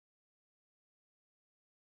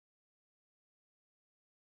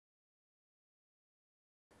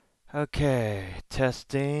Okay,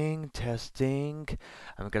 testing.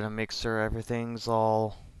 I'm gonna make sure everything's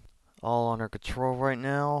all under control right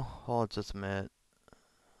now. Hold on just a minute.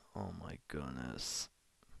 Oh my goodness.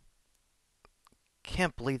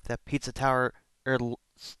 Can't believe that Pizza Tower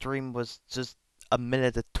stream was just a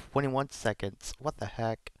minute and 21 seconds. What the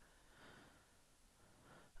heck?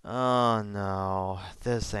 Oh no,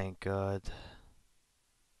 this ain't good.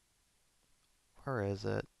 Where is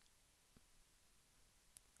it?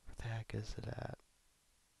 Where the heck is it at?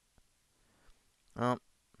 Oh,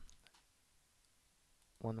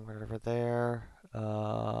 one word over there.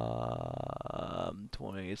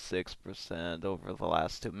 26% over the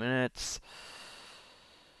last 2 minutes.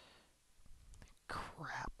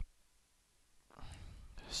 Crap.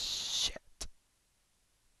 Shit.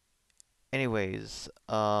 Anyways,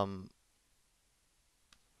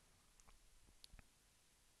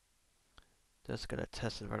 just gonna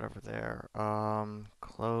test it right over there.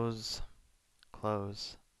 Close,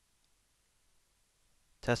 close.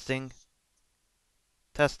 Testing,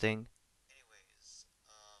 testing. Anyways, just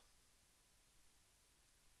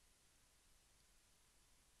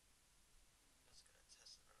gonna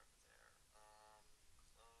test it right over there.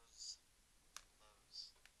 Close,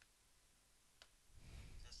 close.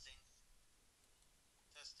 Testing,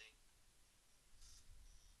 testing.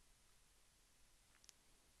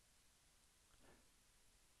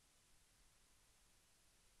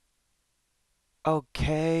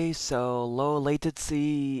 Okay, so low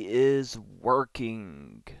latency is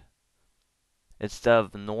working instead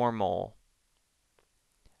of normal.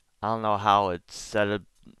 I don't know how it's set up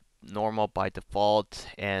normal by default,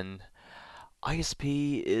 and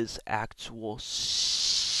ISP is actual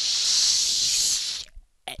shit.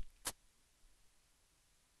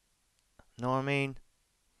 Know what I mean?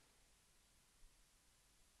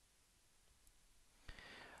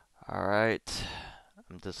 Alright,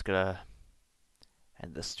 I'm just gonna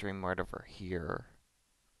end the stream right over here.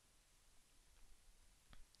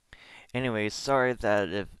 Anyways, sorry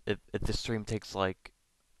that if the stream takes like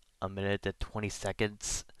a minute to 20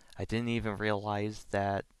 seconds. I didn't even realize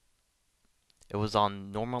that it was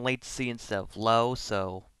on normal latency instead of low,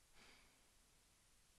 so